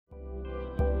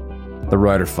The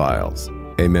Writer Files,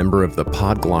 a member of the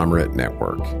Podglomerate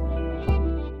Network.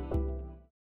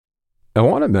 I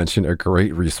want to mention a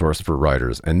great resource for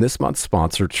writers, and this month's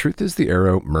sponsor, Truth is the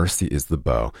Arrow, Mercy is the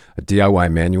Bow, a DIY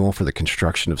manual for the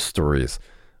construction of stories.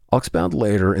 I'll expound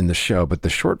later in the show, but the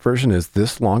short version is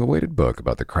this long-awaited book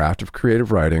about the craft of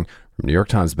creative writing from New York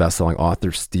Times bestselling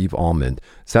author Steve Almond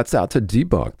sets out to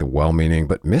debunk the well-meaning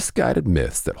but misguided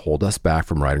myths that hold us back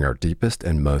from writing our deepest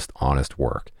and most honest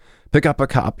work. Pick up a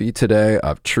copy today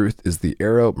of Truth is the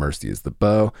Arrow, Mercy is the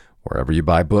Bow, wherever you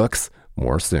buy books.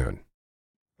 More soon.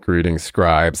 Greetings,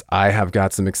 scribes. I have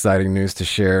got some exciting news to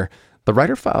share. The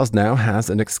Writer Files now has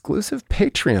an exclusive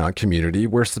Patreon community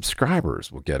where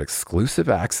subscribers will get exclusive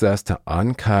access to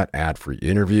uncut ad-free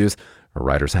interviews, a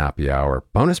writer's happy hour,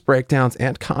 bonus breakdowns,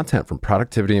 and content from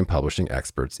productivity and publishing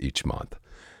experts each month.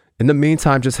 In the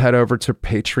meantime, just head over to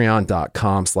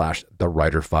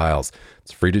patreon.com/thewriterfiles.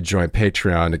 It's free to join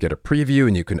Patreon to get a preview,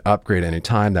 and you can upgrade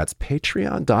anytime. That's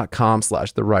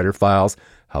patreon.com/thewriterfiles.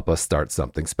 Help us start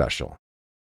something special.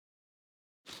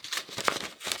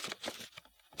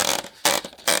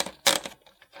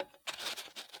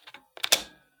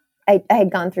 I had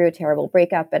gone through a terrible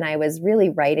breakup, and I was really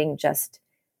writing just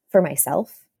for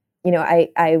myself. You know,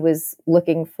 I was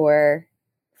looking for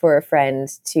a friend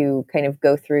to kind of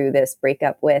go through this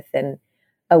breakup with, and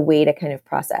a way to kind of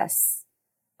process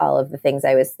all of the things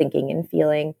I was thinking and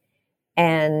feeling.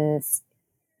 And,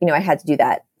 you know, I had to do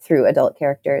that through adult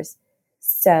characters.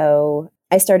 So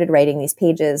I started writing these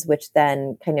pages, which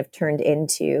then kind of turned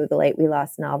into the Light We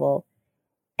Lost novel.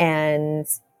 And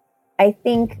I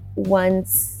think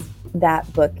once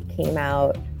that book came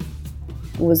out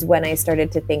was when I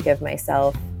started to think of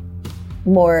myself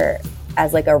more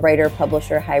as like a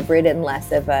writer-publisher hybrid and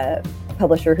less of a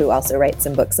publisher who also writes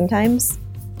some books sometimes.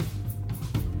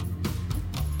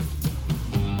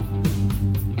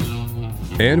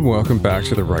 And welcome back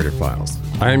to the Writer Files.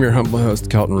 I am your humble host,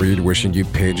 Kelton Reed, wishing you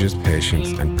pages, patience,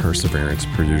 and perseverance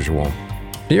per usual.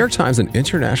 New York Times and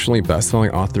internationally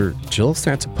best-selling author Jill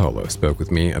Santopolo spoke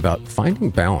with me about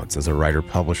finding balance as a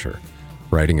writer-publisher,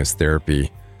 writing as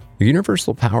therapy, the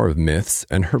universal power of myths,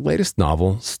 and her latest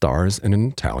novel, Stars in an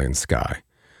Italian Sky.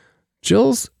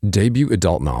 Jill's debut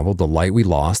adult novel, The Light We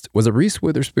Lost, was a Reese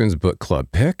Witherspoon's book club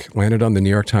pick, landed on the New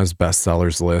York Times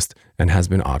bestsellers list, and has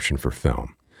been optioned for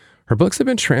film. Her books have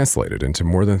been translated into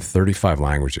more than 35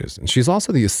 languages, and she's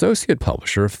also the associate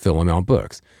publisher of Philomel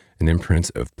Books, an imprint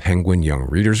of Penguin Young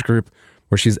Readers Group,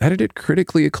 where she's edited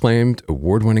critically acclaimed,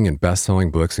 award-winning, and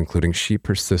best-selling books, including She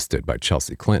Persisted by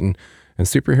Chelsea Clinton and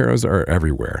Superheroes Are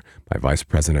Everywhere by Vice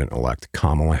President-elect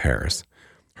Kamala Harris.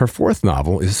 Her fourth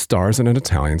novel is Stars in an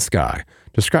Italian Sky,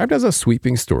 described as a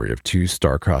sweeping story of two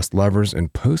star-crossed lovers in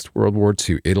post-World War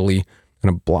II Italy and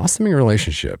a blossoming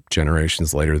relationship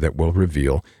generations later that will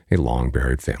reveal a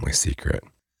long-buried family secret.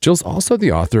 Jill's also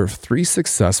the author of 3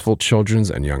 successful children's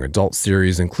and young adult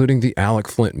series, including the Alec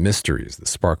Flint Mysteries, the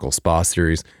Sparkle Spa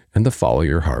series, and the Follow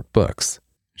Your Heart books.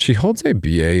 She holds a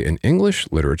BA in English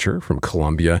Literature from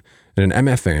Columbia and an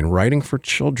MFA in Writing for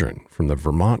Children from the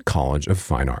Vermont College of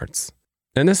Fine Arts.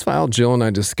 In this file, Jill and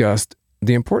I discussed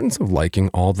the importance of liking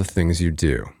all the things you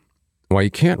do, why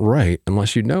you can't write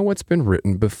unless you know what's been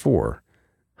written before,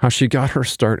 how she got her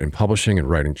start in publishing and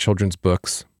writing children's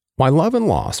books, why love and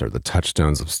loss are the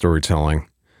touchstones of storytelling,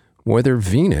 whether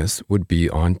Venus would be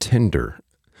on Tinder,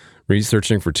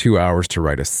 researching for 2 hours to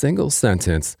write a single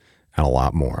sentence, and a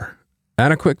lot more.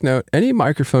 And a quick note, any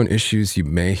microphone issues you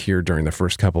may hear during the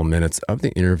first couple minutes of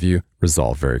the interview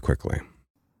resolve very quickly.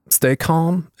 Stay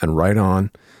calm and write on.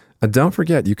 And don't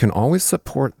forget, you can always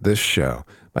support this show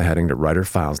by heading to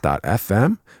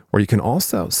writerfiles.fm, where you can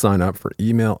also sign up for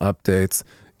email updates,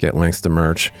 get links to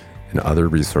merch, and other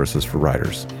resources for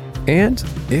writers. And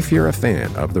if you're a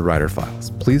fan of the Writer Files,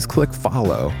 please click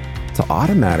follow to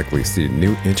automatically see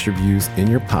new interviews in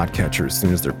your podcatcher as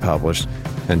soon as they're published,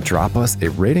 and drop us a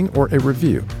rating or a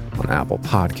review on Apple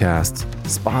Podcasts,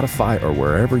 Spotify, or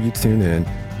wherever you tune in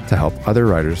to help other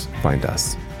writers find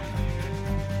us.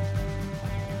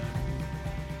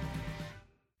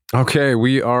 Okay,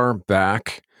 we are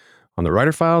back on the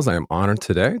Writer Files. I am honored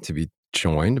today to be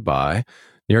joined by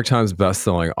New York Times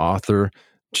bestselling author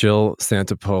Jill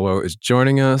Santopolo is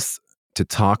joining us to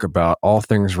talk about all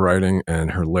things writing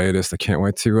and her latest. I can't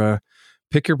wait to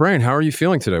pick your brain. How are you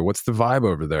feeling today? What's the vibe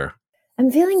over there? I'm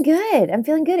feeling good.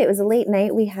 It was a late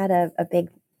night. We had a big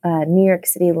New York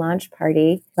City launch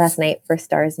party last night for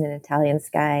Stars in an Italian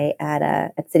Sky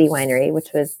at City Winery, which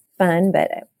was fun.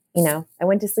 But, you know, I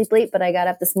went to sleep late, but I got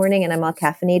up this morning and I'm all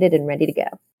caffeinated and ready to go.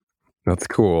 That's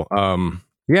cool.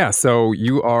 Yeah, so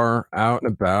you are out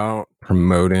and about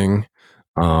promoting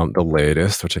the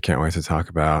latest, which I can't wait to talk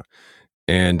about.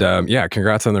 And yeah,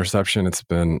 congrats on the reception. It's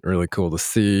been really cool to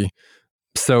see.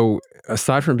 So,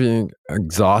 aside from being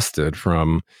exhausted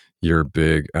from your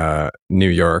big New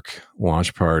York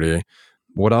launch party,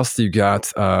 what else do you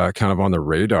got kind of on the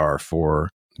radar for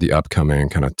the upcoming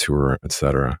kind of tour, et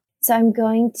cetera? So I'm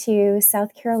going to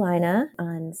South Carolina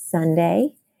on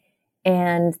Sunday,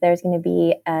 and there's going to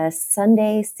be a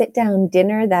Sunday sit-down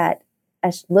dinner that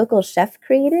a local chef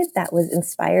created that was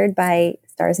inspired by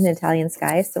Stars in Italian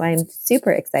Skies. So I'm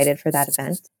super excited for that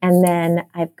event. And then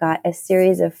I've got a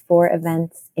series of 4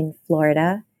 events in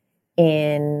Florida,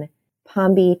 in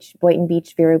Palm Beach, Boynton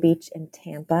Beach, Vero Beach, and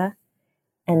Tampa.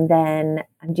 And then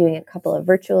I'm doing a couple of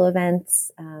virtual events,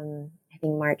 I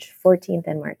think March 14th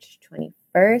and March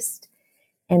 21st.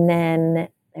 And then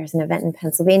there's an event in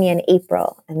Pennsylvania in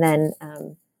April, and then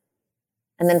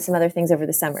some other things over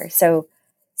the summer. So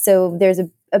there's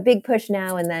a big push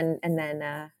now, and then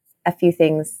a few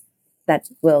things that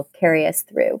will carry us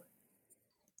through.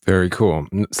 Very cool.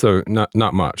 So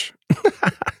not much.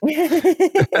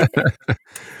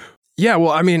 Yeah,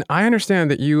 well, I mean, I understand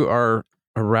that you are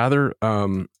a rather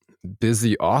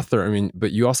busy author. I mean,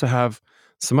 but you also have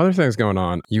some other things going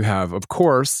on. You have, of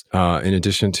course, in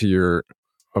addition to your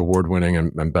award-winning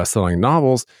and best-selling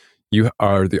novels, you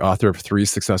are the author of 3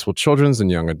 successful children's and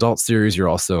young adult series. You're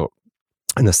also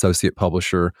an associate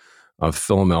publisher of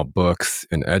Philomel Books,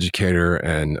 an educator,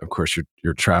 and of course,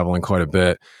 you're traveling quite a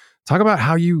bit. Talk about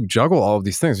how you juggle all of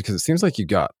these things, because it seems like you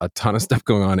got a ton of stuff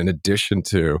going on in addition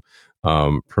to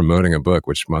promoting a book,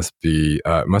 which must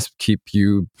keep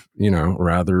you,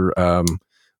 rather.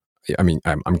 I mean,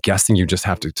 I'm guessing you just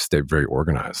have to stay very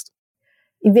organized.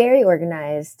 Very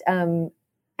organized, and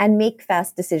make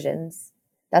fast decisions.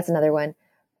 That's another one.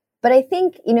 But I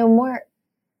think,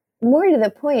 more to the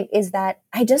point is that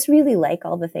I just really like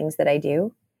all the things that I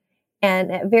do.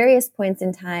 And at various points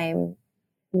in time,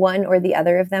 one or the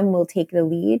other of them will take the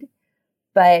lead.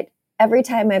 But every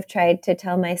time I've tried to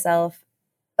tell myself,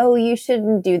 oh, you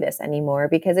shouldn't do this anymore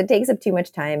because it takes up too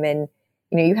much time, and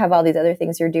you have all these other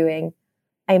things you're doing,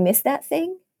 I miss that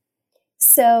thing.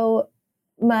 So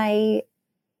my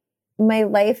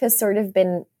life has sort of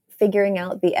been figuring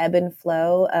out the ebb and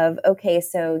flow of, okay,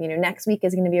 so next week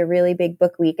is going to be a really big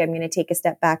book week. I'm going to take a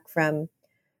step back from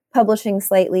publishing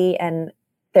slightly, and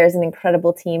there's an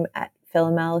incredible team at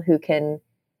Philomel who can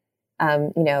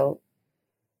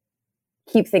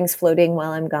keep things floating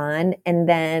while I'm gone. And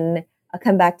then I'll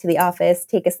come back to the office,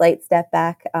 take a slight step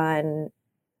back on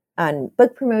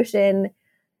book promotion,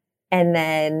 and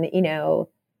then,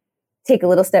 take a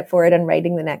little step forward on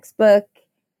writing the next book.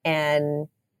 And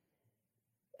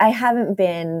I haven't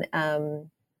been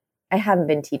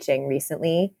teaching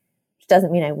recently, which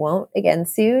doesn't mean I won't again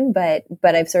soon, but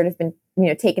I've sort of been,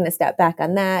 taking a step back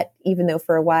on that, even though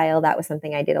for a while that was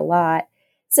something I did a lot.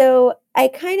 So I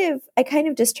kind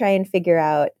of just try and figure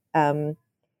out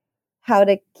how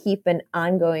to keep an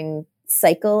ongoing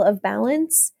cycle of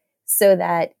balance so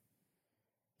that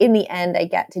in the end I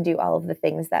get to do all of the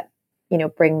things that,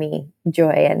 bring me joy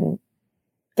and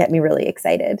get me really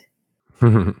excited.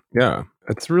 Yeah,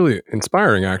 it's really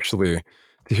inspiring actually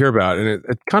to hear about. And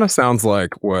it kind of sounds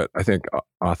like what I think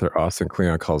author Austin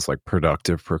Kleon calls like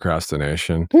productive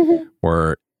procrastination,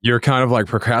 where you're kind of like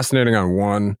procrastinating on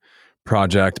one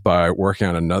project by working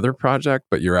on another project,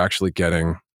 but you're actually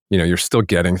getting, you're still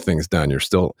getting things done. You're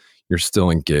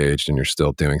still engaged, and you're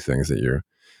still doing things that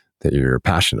you're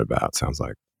passionate about, sounds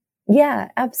like. Yeah,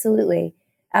 absolutely.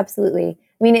 Absolutely.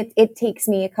 I mean, it takes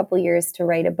me a couple years to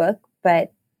write a book,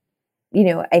 but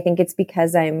I think it's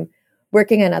because I'm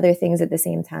working on other things at the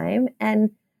same time.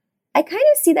 And I kind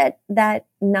of see that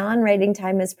non-writing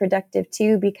time as productive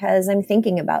too, because I'm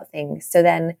thinking about things. So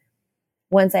then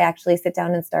once I actually sit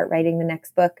down and start writing the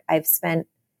next book, I've spent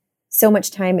so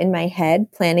much time in my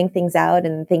head planning things out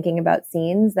and thinking about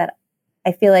scenes that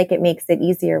I feel like it makes it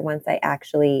easier once I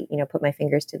actually, put my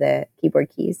fingers to the keyboard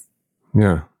keys.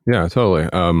 Yeah. Yeah, totally.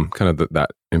 Kind of that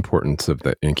importance of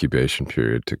the incubation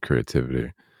period to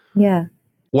creativity. Yeah.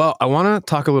 Well, I want to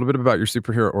talk a little bit about your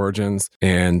superhero origins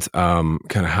and kind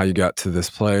of how you got to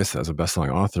this place as a best-selling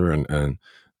author and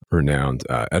renowned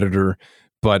editor.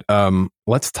 But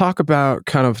let's talk about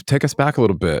kind of take us back a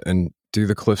little bit and do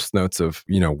the Cliff's Notes of,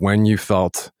 when you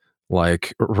felt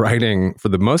like writing for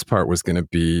the most part was going to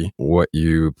be what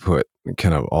you put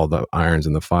kind of all the irons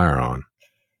in the fire on.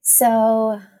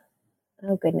 So,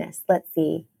 oh goodness, let's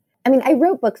see. I mean, I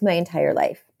wrote books my entire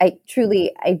life. I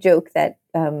joke that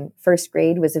first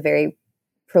grade was a very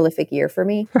prolific year for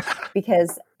me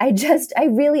because I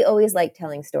really always liked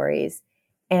telling stories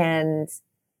and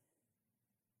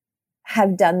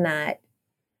have done that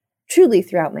truly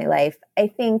throughout my life. I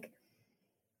think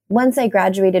once I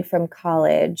graduated from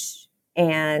college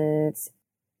and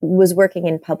was working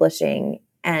in publishing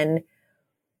and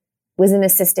was an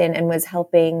assistant and was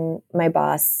helping my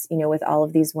boss, with all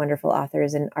of these wonderful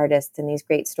authors and artists and these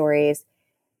great stories,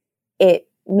 it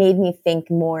made me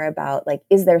think more about, like,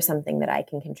 is there something that I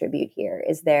can contribute here?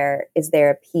 Is there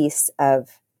a piece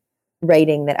of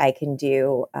writing that I can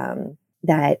do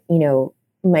that,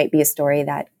 might be a story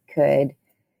that could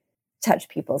touch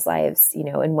people's lives,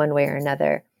 in one way or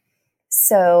another.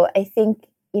 So I think,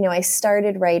 I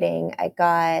started writing. I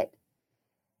got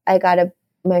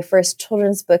my first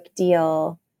children's book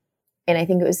deal, and I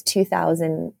think it was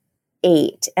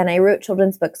 2008. And I wrote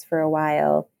children's books for a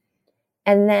while.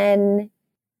 And then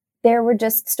there were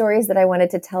just stories that I wanted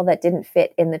to tell that didn't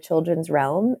fit in the children's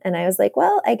realm. And I was like,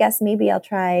 well, I guess maybe I'll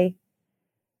try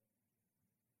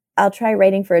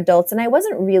writing for adults. And I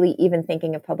wasn't really even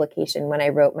thinking of publication when I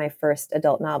wrote my first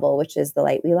adult novel, which is The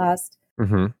Light We Lost.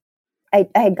 Mm-hmm. I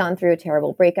had gone through a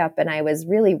terrible breakup, and I was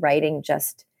really writing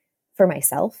just for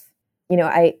myself.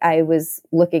 I was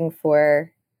looking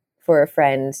for a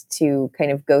friend to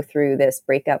kind of go through this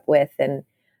breakup with, and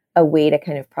a way to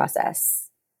kind of process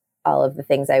all of the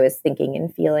things I was thinking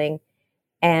and feeling.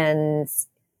 And,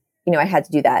 I had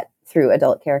to do that through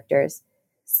adult characters.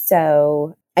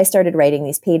 So I started writing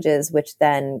these pages, which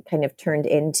then kind of turned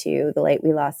into the Light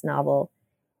We Lost novel.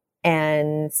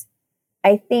 And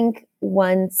I think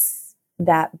once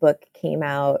that book came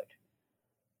out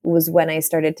was when I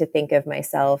started to think of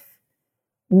myself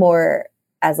more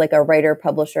as like a writer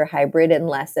publisher hybrid and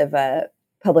less of a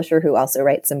publisher who also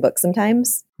writes some books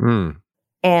sometimes.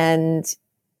 And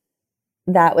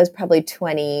that was probably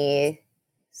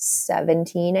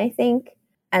 2017, I think.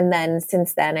 And then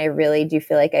since then, I really do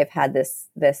feel like I've had this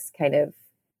kind of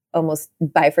almost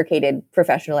bifurcated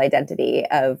professional identity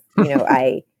of,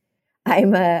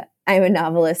 I'm a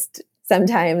novelist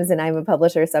sometimes and I'm a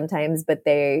publisher sometimes, but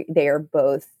they are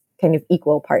both kind of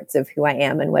equal parts of who I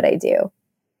am and what I do.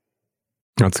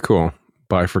 That's cool.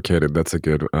 Bifurcated. That's a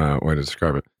good way to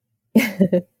describe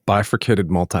it. Bifurcated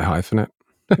multi-hyphenate.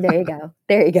 There you go.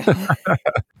 There you go.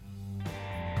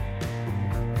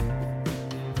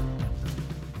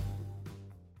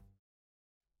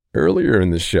 Earlier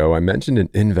in the show, I mentioned an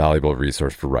invaluable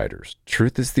resource for writers.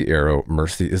 Truth is the Arrow,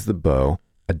 Mercy is the Bow,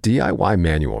 a DIY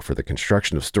manual for the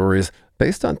construction of stories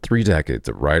based on 3 decades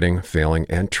of writing, failing,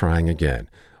 and trying again.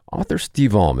 Author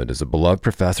Steve Almond is a beloved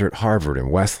professor at Harvard and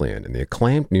Wesleyan and the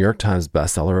acclaimed New York Times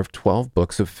bestseller of 12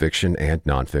 books of fiction and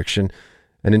nonfiction.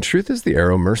 And in Truth is the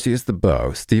Arrow, Mercy is the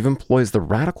Bow, Steve employs the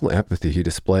radical empathy he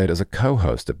displayed as a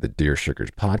co-host of the Dear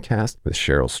Sugars podcast with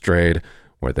Cheryl Strayed,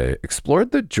 where they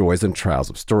explored the joys and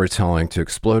trials of storytelling to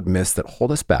explode myths that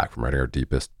hold us back from writing our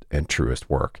deepest and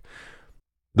truest work.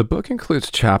 The book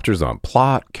includes chapters on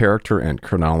plot, character, and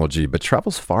chronology, but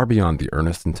travels far beyond the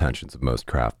earnest intentions of most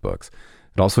craft books.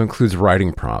 It also includes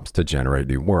writing prompts to generate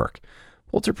new work.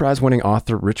 Pulitzer Prize-winning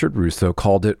author Richard Russo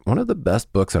called it one of the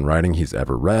best books on writing he's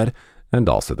ever read, and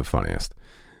also the funniest.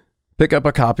 Pick up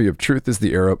a copy of Truth is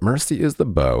the Arrow, Mercy is the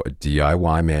Bow, a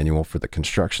DIY manual for the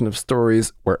construction of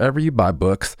stories, wherever you buy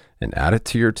books, and add it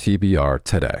to your TBR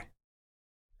today.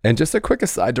 And just a quick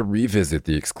aside to revisit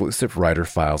the exclusive Writer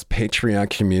Files Patreon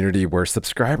community, where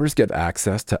subscribers get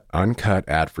access to uncut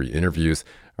ad-free interviews,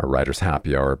 a writer's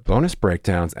happy hour, bonus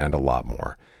breakdowns, and a lot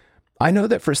more. I know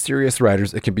that for serious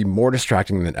writers, it can be more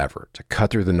distracting than ever to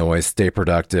cut through the noise, stay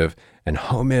productive, and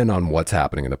home in on what's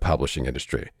happening in the publishing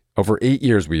industry. Over 8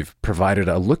 years, we've provided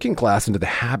a looking glass into the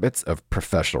habits of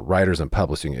professional writers and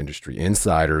publishing industry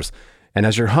insiders. And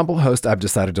as your humble host, I've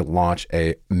decided to launch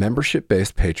a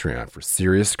membership-based Patreon for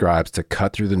serious scribes to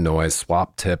cut through the noise,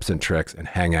 swap tips and tricks, and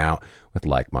hang out with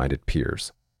like-minded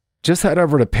peers. Just head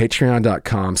over to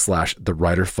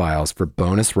patreon.com/thewriterfiles for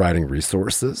bonus writing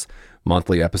resources,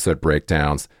 monthly episode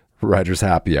breakdowns, writer's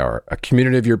happy hour, a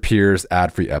community of your peers,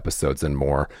 ad-free episodes, and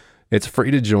more. It's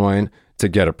free to join, to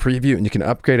get a preview, and you can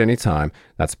upgrade anytime.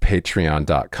 That's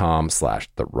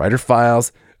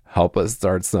patreon.com/thewriterfiles. Help us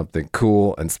start something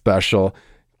cool and special.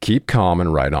 Keep calm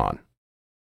and write on.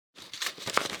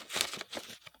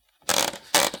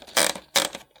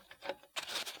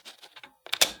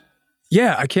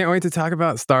 Yeah, I can't wait to talk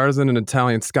about Stars in an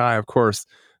Italian Sky, of course.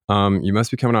 You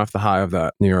must be coming off the high of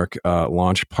that New York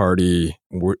launch party.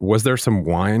 Was there some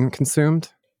wine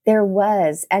consumed? There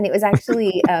was, and it was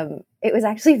actually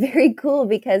very cool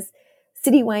because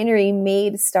City Winery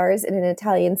made Stars in an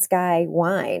Italian Sky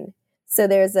wine. So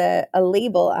there's a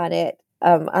label on it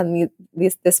on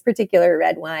this particular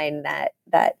red wine that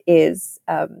is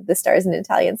the Stars in an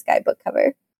Italian Sky book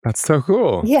cover. That's so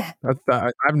cool. Yeah,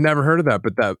 I've never heard of that,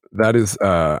 but that is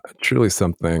truly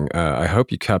something. I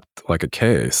hope you kept like a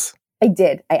case. I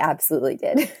did. I absolutely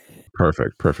did.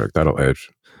 Perfect, perfect. That'll age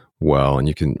well, and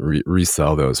you can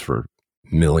resell those for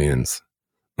millions.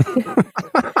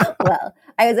 Well,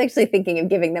 I was actually thinking of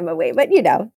giving them away, but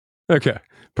Okay,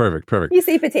 perfect, perfect. you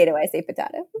say potato, I say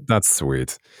potato. That's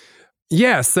sweet.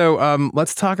 Yeah, so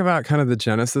let's talk about kind of the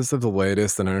genesis of the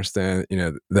latest and understand,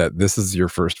 that this is your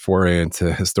first foray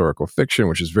into historical fiction,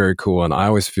 which is very cool. And I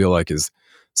always feel like is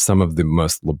some of the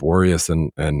most laborious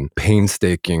and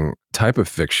painstaking type of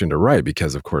fiction to write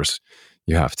because, of course,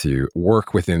 you have to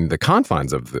work within the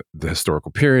confines of the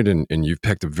historical period. And you've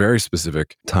picked a very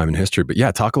specific time in history. But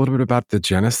yeah, talk a little bit about the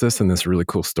genesis and this really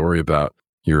cool story about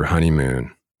your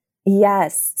honeymoon.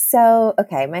 Yes. So,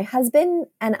 okay, my husband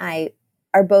and I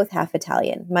are both half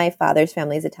Italian. My father's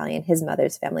family is Italian. His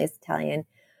mother's family is Italian.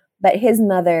 But his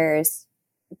mother's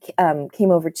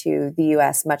came over to the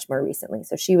US much more recently.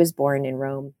 So she was born in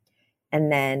Rome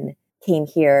and then came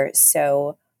here.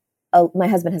 So my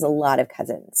husband has a lot of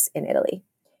cousins in Italy.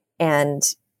 And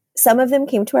some of them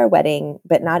came to our wedding,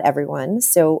 but not everyone.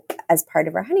 So as part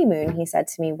of our honeymoon, he said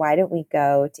to me, why don't we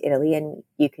go to Italy and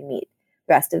you can meet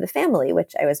the rest of the family,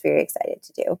 which I was very excited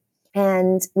to do.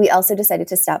 And we also decided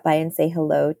to stop by and say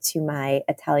hello to my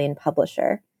Italian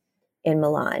publisher in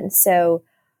Milan. So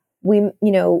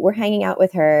we're hanging out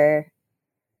with her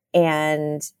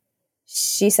and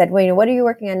she said, well, what are you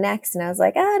working on next? And I was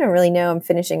like, I don't really know. I'm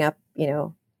finishing up,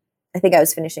 I think I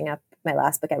was finishing up my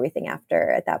last book, Everything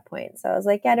After, at that point. So I was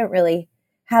like, yeah, I don't really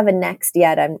have a next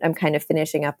yet. I'm kind of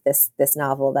finishing up this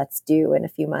novel that's due in a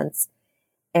few months.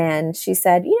 And she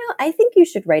said, I think you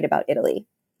should write about Italy.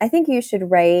 I think you should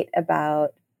write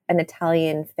about an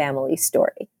Italian family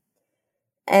story.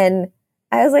 And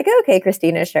I was like, okay,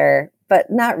 Christina, sure, but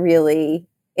not really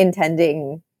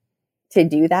intending to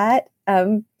do that.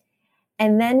 And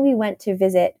then we went to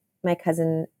visit my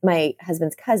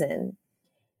husband's cousin,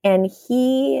 and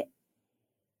he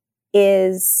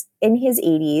is in his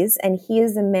 80s, and he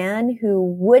is a man who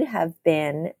would have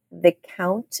been the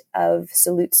Count of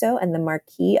Saluzzo and the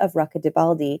Marquis of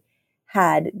Rocca-Debaldi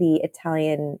had the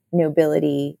Italian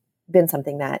nobility been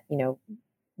something that,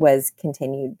 was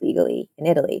continued legally in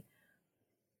Italy.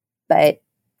 But,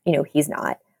 he's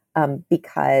not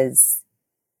because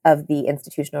of the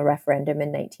institutional referendum in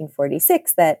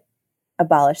 1946 that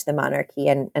abolished the monarchy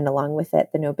and along with it,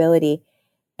 the nobility.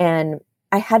 And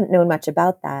I hadn't known much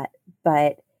about that,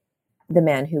 but the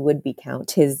man who would be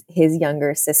Count, his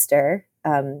younger sister,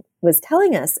 was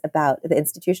telling us about the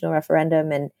institutional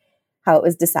referendum and how it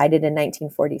was decided in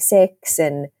 1946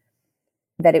 and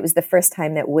that it was the first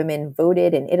time that women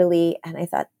voted in Italy. And I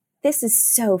thought, this is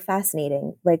so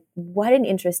fascinating. Like, what an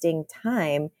interesting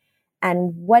time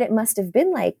and what it must have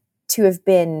been like to have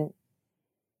been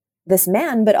this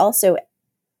man, but also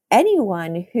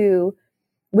anyone who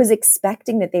was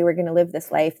expecting that they were going to live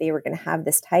this life, they were going to have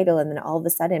this title, and then all of a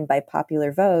sudden, by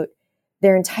popular vote,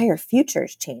 their entire future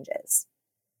changes.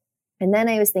 And then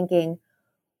I was thinking,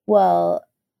 well,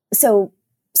 so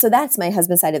that's my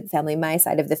husband's side of the family. My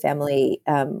side of the family,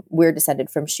 we're descended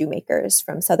from shoemakers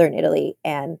from southern Italy.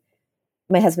 And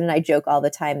my husband and I joke all the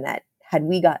time that had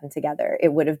we gotten together,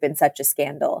 it would have been such a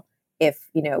scandal if,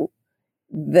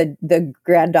 the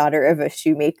granddaughter of a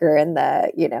shoemaker and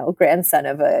the, grandson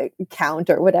of a count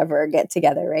or whatever get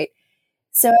together, right?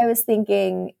 So I was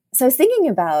thinking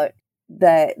about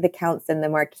the counts and the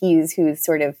marquises whose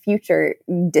sort of future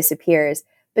disappears.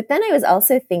 But then I was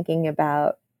also thinking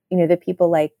about, the people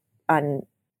like on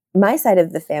my side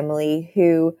of the family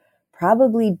who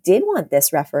probably did want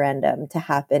this referendum to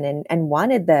happen and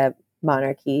wanted the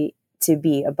monarchy to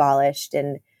be abolished.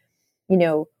 And,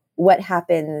 what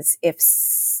happens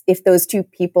if those two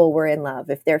people were in love,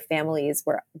 if their families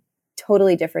were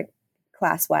totally different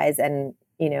class-wise and,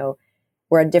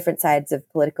 were on different sides of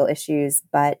political issues,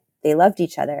 but they loved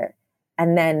each other.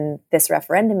 And then this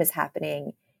referendum is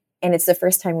happening and it's the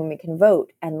first time women can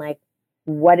vote. And like,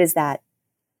 what does that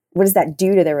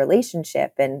do to their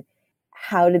relationship? And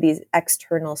how do these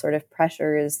external sort of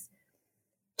pressures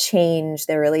change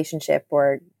their relationship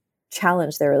or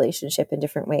challenge their relationship in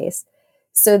different ways?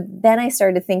 So then I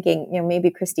started thinking, maybe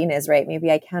Christina is right.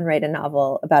 Maybe I can write a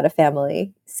novel about a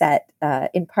family set,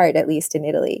 in part, at least in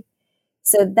Italy.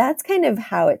 So that's kind of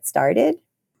how it started.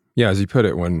 Yeah, as you put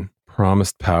it, when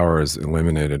promised power is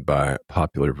eliminated by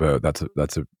popular vote, that's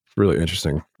a really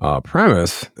interesting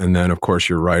premise. And then, of course,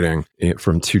 you're writing it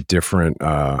from two different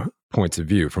points of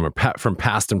view, from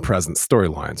past and present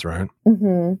storylines, right?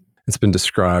 Mm-hmm. It's been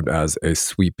described as a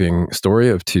sweeping story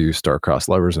of two star-crossed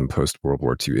lovers in post-World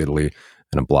War II Italy.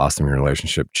 and a blossoming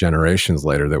relationship generations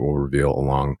later that will reveal a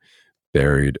long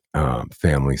buried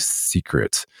family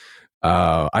secret.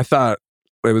 I thought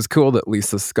it was cool that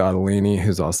Lisa Scottolini,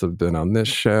 who's also been on this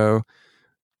show,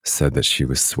 said that she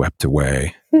was swept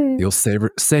away. You'll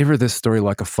savor this story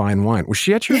like a fine wine. Was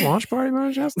she at your launch party, by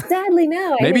any chance? Sadly,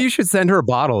 no. Maybe you should send her a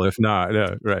bottle. If not,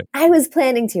 yeah, right. I was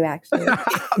planning to, actually.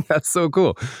 That's so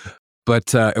cool.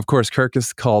 But of course,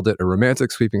 Kirkus called it a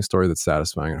romantic, sweeping story that's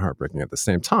satisfying and heartbreaking at the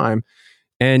same time.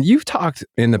 And you've talked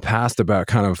in the past about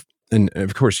kind of, and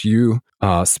of course, you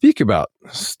speak about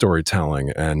storytelling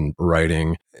and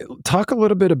writing. Talk a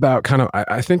little bit about kind of,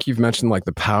 I think you've mentioned like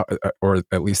the power, or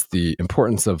at least the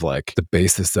importance of like the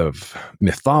basis of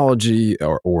mythology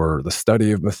or the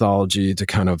study of mythology to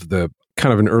kind of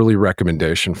an early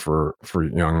recommendation for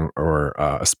young or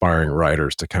aspiring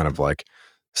writers to kind of like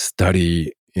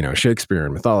study, Shakespeare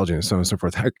and mythology and so on and so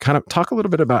forth. Kind of talk a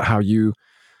little bit about how you,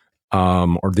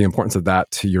 or the importance of that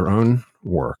to your own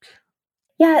work.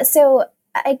 Yeah, so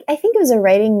I think it was a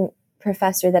writing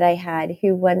professor that I had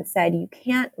who once said, you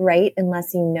can't write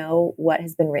unless you know what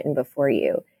has been written before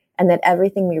you, and that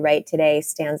everything we write today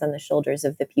stands on the shoulders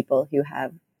of the people who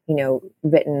have,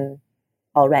 written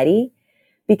already,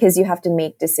 because you have to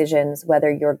make decisions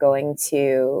whether you're going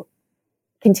to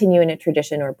continue in a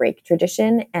tradition or break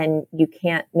tradition, and you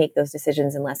can't make those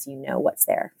decisions unless you know what's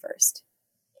there first.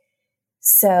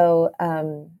 So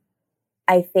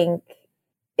I think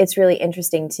it's really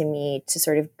interesting to me to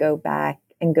sort of go back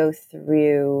and go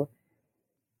through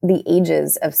the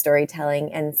ages of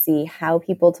storytelling and see how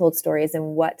people told stories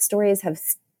and what stories have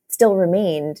still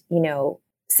remained,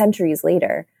 centuries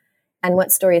later, and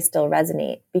what stories still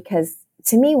resonate. Because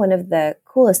to me, one of the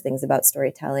coolest things about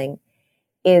storytelling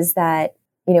is that,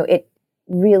 it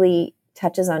really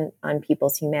touches on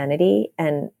people's humanity.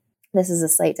 And this is a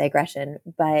slight digression,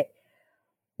 but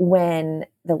when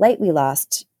The Light We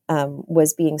Lost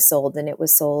was being sold, and it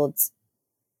was sold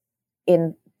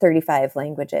in 35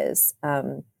 languages,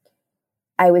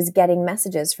 I was getting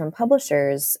messages from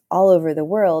publishers all over the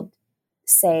world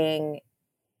saying,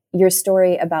 your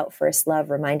story about first love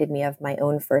reminded me of my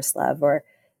own first love, or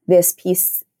this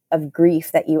piece of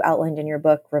grief that you outlined in your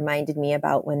book reminded me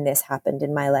about when this happened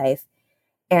in my life.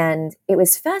 And it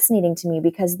was fascinating to me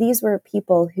because these were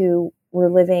people who were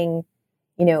living,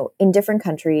 in different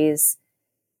countries,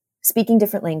 speaking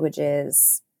different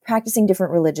languages, practicing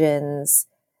different religions,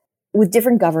 with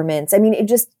different governments. I mean,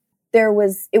 it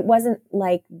wasn't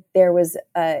like there was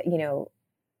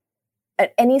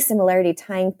any similarity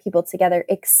tying people together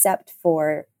except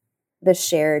for the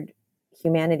shared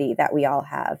humanity that we all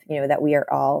have, that we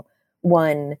are all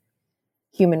one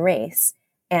human race,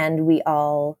 and we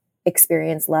all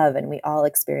experience love and we all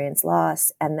experience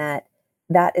loss, and that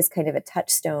is kind of a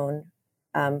touchstone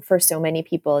for so many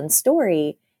people in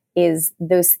story, is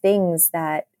those things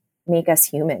that make us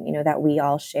human, that we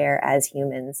all share as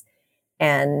humans.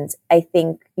 And I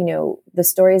think, the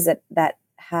stories that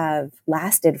have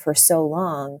lasted for so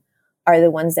long are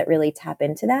the ones that really tap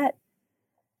into that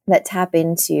tap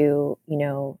into,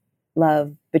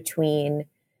 love between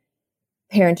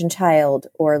parent and child,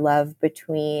 or love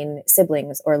between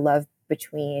siblings, or love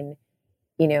between,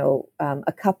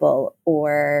 a couple,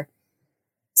 or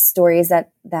stories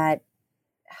that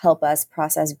help us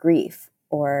process grief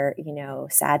or,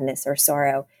 sadness or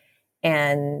sorrow.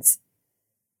 And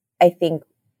I think,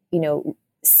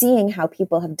 seeing how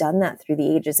people have done that through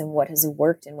the ages and what has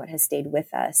worked and what has stayed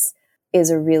with us is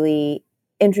a really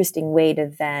interesting way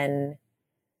to then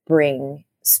bring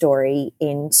story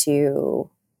into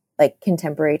like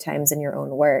contemporary times in your own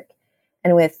work.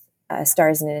 And with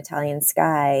Stars in an Italian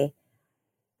Sky,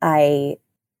 I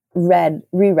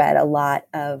reread a lot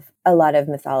of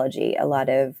mythology, a lot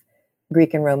of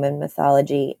Greek and Roman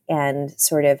mythology, and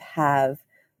sort of have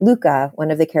Luca, one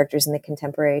of the characters in the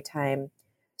contemporary time,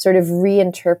 sort of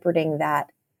reinterpreting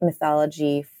that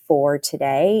mythology for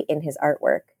today in his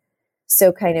artwork.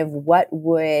 So kind of what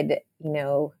would,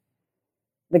 the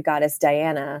goddess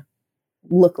Diana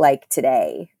look like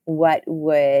today? What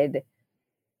would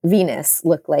Venus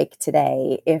look like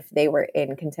today if they were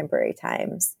in contemporary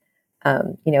times?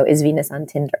 Is Venus on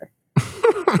Tinder?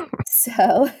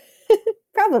 So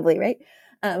probably, right?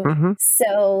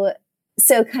 So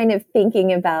kind of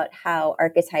thinking about how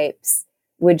archetypes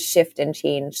would shift and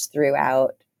change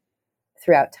throughout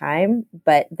time,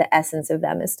 but the essence of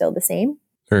them is still the same.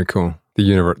 Very cool.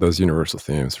 Those universal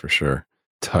themes for sure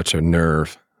touch a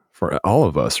nerve for all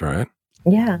of us, right?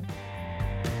 Yeah.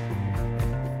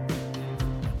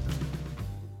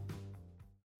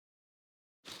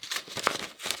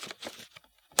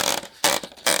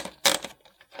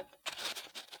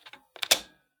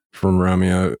 from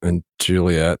Romeo and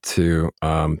Juliet to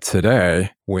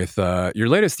today with your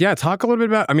latest. Yeah, talk a little bit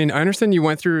about, I mean, I understand you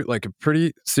went through like a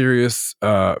pretty serious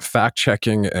fact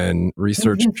checking and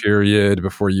research period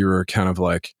before you were kind of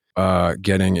like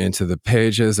getting into the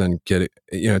pages and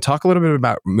talk a little bit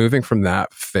about moving from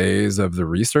that phase of the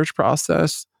research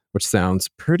process, which sounds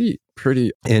pretty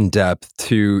in depth,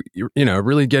 to,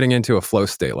 really getting into a flow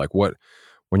state. Like when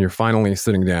you're finally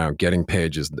sitting down, getting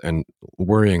pages and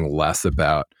worrying less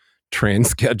about train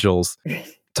schedules.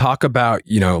 Talk about,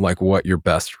 like what your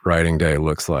best writing day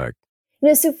looks like.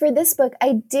 So for this book,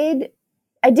 I did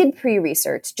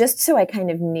pre-research just so I kind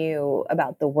of knew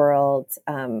about the world.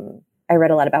 I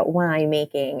read a lot about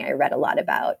winemaking. I read a lot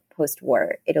about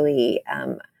post-war Italy.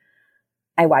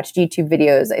 I watched YouTube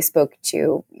videos. I spoke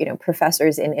to,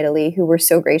 professors in Italy who were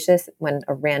so gracious when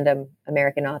a random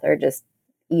American author just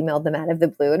emailed them out of the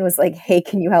blue and was like, hey,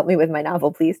 can you help me with my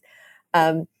novel, please?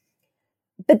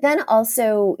 But then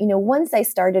also, once I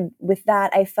started with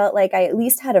that, I felt like I at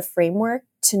least had a framework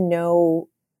to know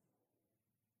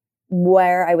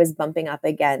where I was bumping up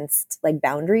against like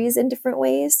boundaries in different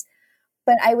ways.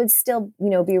 But I would still,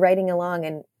 be writing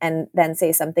along and then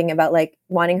say something about like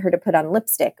wanting her to put on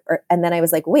lipstick. And then I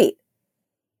was like, wait,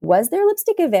 was there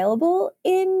lipstick available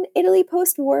in Italy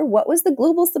post-war? What was the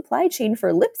global supply chain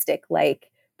for lipstick like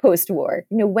post-war?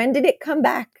 When did it come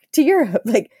back to Europe?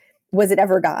 Like, was it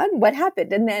ever gone? What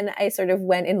happened? And then I sort of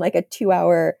went in like a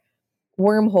 2-hour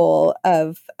wormhole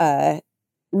of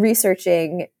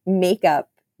researching makeup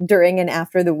during and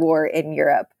after the war in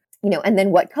Europe, and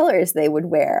then what colors they would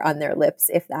wear on their lips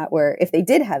if they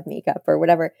did have makeup or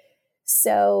whatever.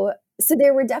 So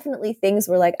there were definitely things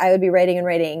where like I would be writing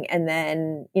and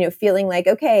then, feeling like,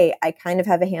 okay, I kind of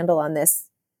have a handle on this.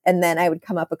 And then I would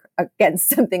come up against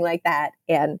something like that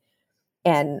and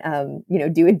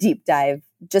do a deep dive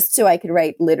just so I could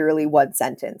write literally one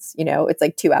sentence. It's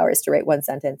like 2 hours to write one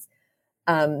sentence.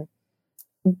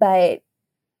 But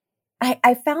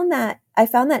I found that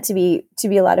to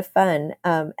be a lot of fun.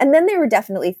 And then there were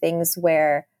definitely things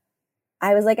where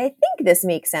I was like, I think this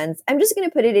makes sense. I'm just going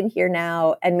to put it in here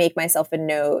now and make myself a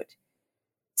note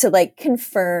to like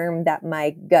confirm that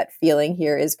my gut feeling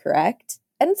here is correct.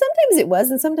 And sometimes it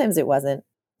was, and sometimes it wasn't.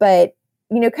 But,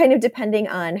 kind of depending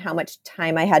on how much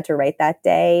time I had to write that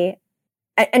day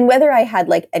and whether I had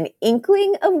like an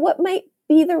inkling of what might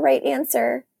be the right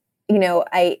answer,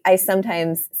 I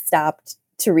sometimes stopped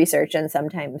to research and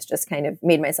sometimes just kind of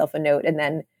made myself a note. And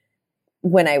then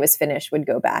when I was finished would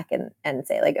go back and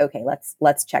say like, okay,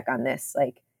 let's check on this.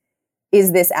 Like,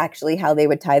 is this actually how they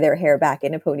would tie their hair back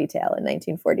in a ponytail in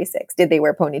 1946? Did they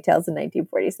wear ponytails in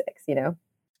 1946?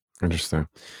 Interesting.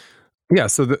 Yeah.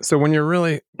 So when you're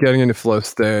really getting into flow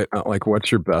state, like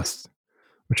what's your best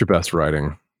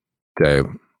writing day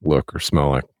look or smell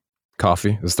like?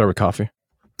 Coffee? Does it start with coffee?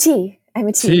 Tea. I'm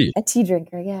a tea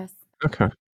drinker. Yes. Okay.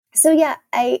 So yeah,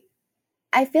 I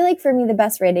feel like for me, the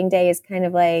best writing day is kind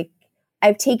of like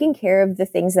I've taken care of the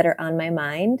things that are on my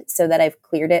mind so that I've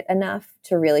cleared it enough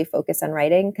to really focus on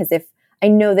writing. Because if I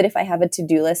know that if I have a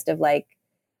to-do list of like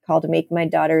call to make my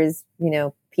daughter's,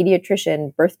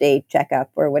 pediatrician birthday checkup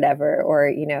or whatever,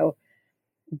 or,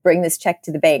 bring this check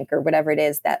to the bank or whatever it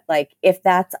is, that like, if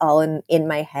that's all in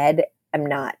my head, I'm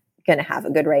not going to have a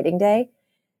good writing day.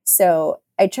 So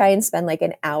I try and spend like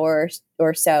an hour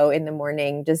or so in the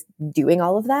morning just doing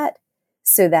all of that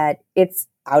so that it's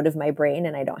out of my brain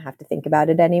and I don't have to think about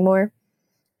it anymore.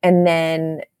 And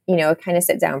then, kind of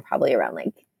sit down probably around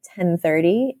like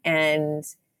 10:30 and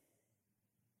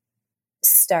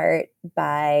start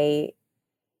by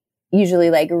usually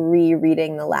like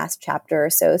rereading the last chapter or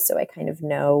so I kind of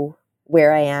know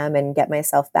where I am and get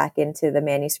myself back into the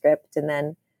manuscript, and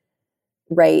then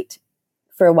write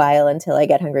for a while until I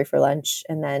get hungry for lunch,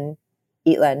 and then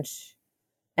eat lunch,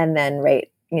 and then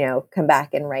write, come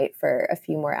back and write for a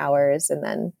few more hours, and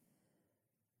then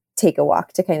take a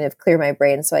walk to kind of clear my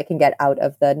brain so I can get out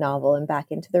of the novel and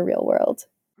back into the real world.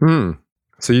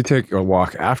 So you take a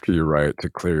walk after you write to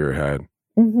clear your head,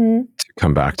 to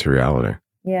come back to reality.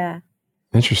 Yeah.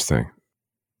 Interesting.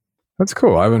 That's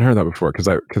cool. I haven't heard that before because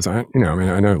I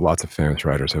know lots of famous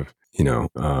writers have,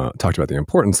 talked about the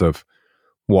importance of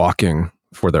walking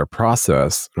for their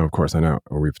process. And of course, I know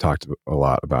we've talked a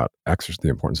lot about the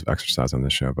importance of exercise on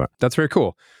this show, but that's very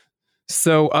cool.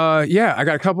 So, I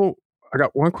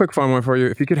got one quick fun one for you.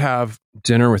 If you could have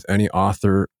dinner with any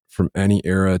author from any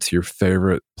era to your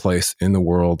favorite place in the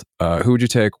world, who would you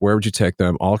take? Where would you take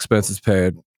them? All expenses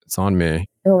paid. It's on me.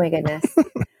 Oh my goodness.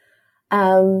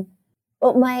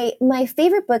 Well, my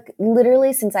favorite book,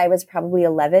 literally since I was probably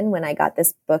 11 when I got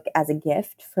this book as a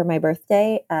gift for my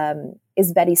birthday,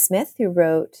 is Betty Smith, who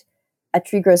wrote A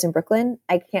Tree Grows in Brooklyn.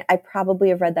 I probably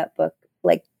have read that book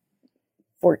like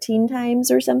 14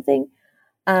 times or something.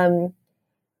 And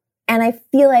I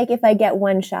feel like if I get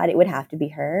one shot, it would have to be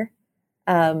her.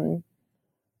 And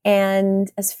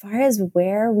as far as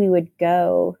where we would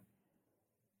go,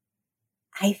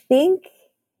 I think,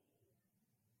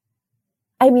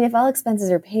 I mean, if all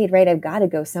expenses are paid, right, I've got to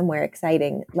go somewhere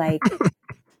exciting. Like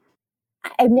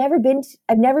I've never been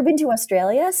to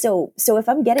Australia. So if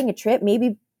I'm getting a trip,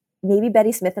 maybe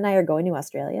Betty Smith and I are going to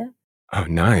Australia. Oh,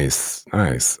 nice.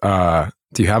 Nice.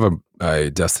 Do you have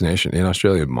a destination in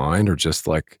Australia in mind, or just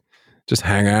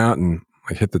hang out and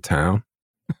like hit the town?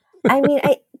 I mean,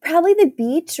 probably the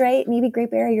beach, right? Maybe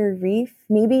Great Barrier Reef.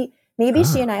 Maybe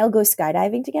she and I'll go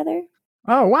skydiving together.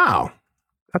 Oh, wow.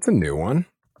 That's a new one.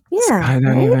 Yeah.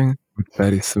 Skydiving Right? with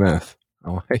Betty Smith.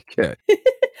 I like it.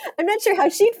 I'm not sure how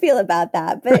she'd feel about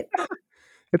that, but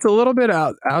It's a little bit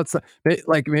outside.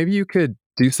 Like maybe you could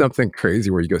do something crazy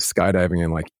where you go skydiving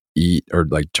and like eat or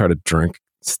like try to drink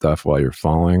stuff while you're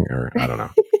falling, or I don't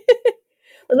know.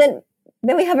 Well,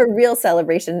 then we have a real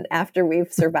celebration after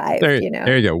we've survived, There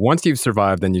you go. Once you've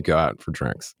survived, then you go out for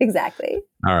drinks. Exactly.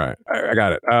 All right. I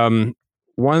got it.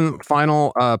 One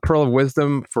final pearl of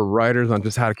wisdom for writers on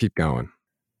just how to keep going.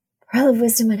 Pearl of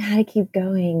wisdom on how to keep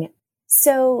going.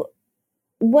 So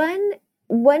one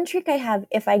trick I have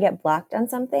if I get blocked on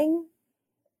something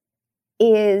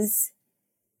is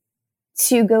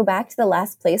to go back to the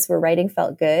last place where writing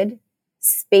felt good,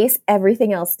 space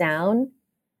everything else down,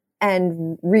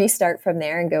 and restart from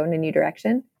there and go in a new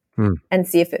direction and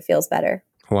see if it feels better.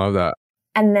 Love that.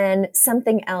 And then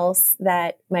something else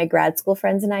that my grad school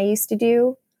friends and I used to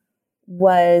do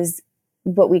was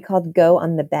what we called go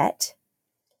on the bet,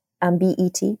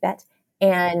 B-E-T, bet.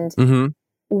 And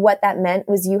what that meant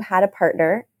was you had a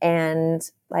partner, and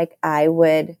like I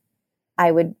would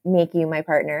make you my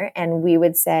partner, and I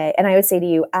would say to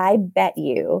you, I bet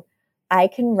you I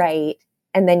can write,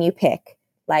 and then you pick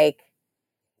like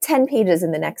 10 pages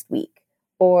in the next week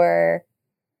or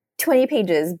 20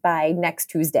 pages by next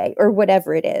Tuesday or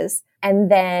whatever it is.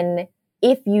 And then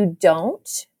if you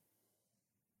don't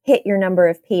hit your number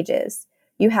of pages,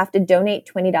 you have to donate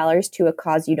 $20 to a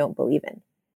cause you don't believe in.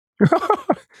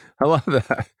 I love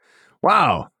that.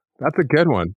 Wow. That's a good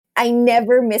one. I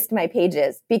never missed my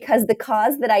pages because the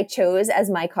cause that I chose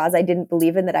as my cause I didn't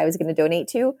believe in that I was going to donate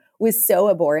to was so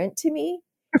abhorrent to me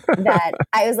that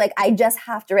I was like, I just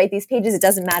have to write these pages. It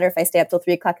doesn't matter if I stay up till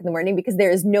 3:00 in the morning because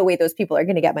there is no way those people are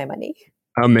going to get my money.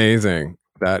 Amazing.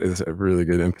 That is a really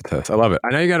good impetus. I love it.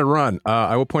 I know you got to run.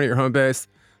 I will point at your home base,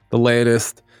 the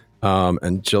latest,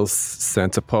 and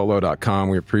jillsantopolo.com.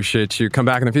 We appreciate you. Come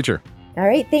back in the future. All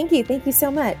right. Thank you. Thank you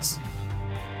so much.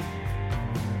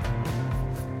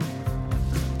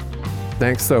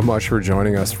 Thanks so much for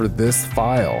joining us for this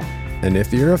file. And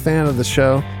if you're a fan of the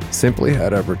show, simply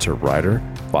head over to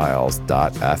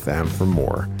writerfiles.fm for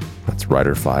more. That's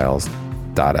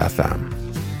writerfiles.fm.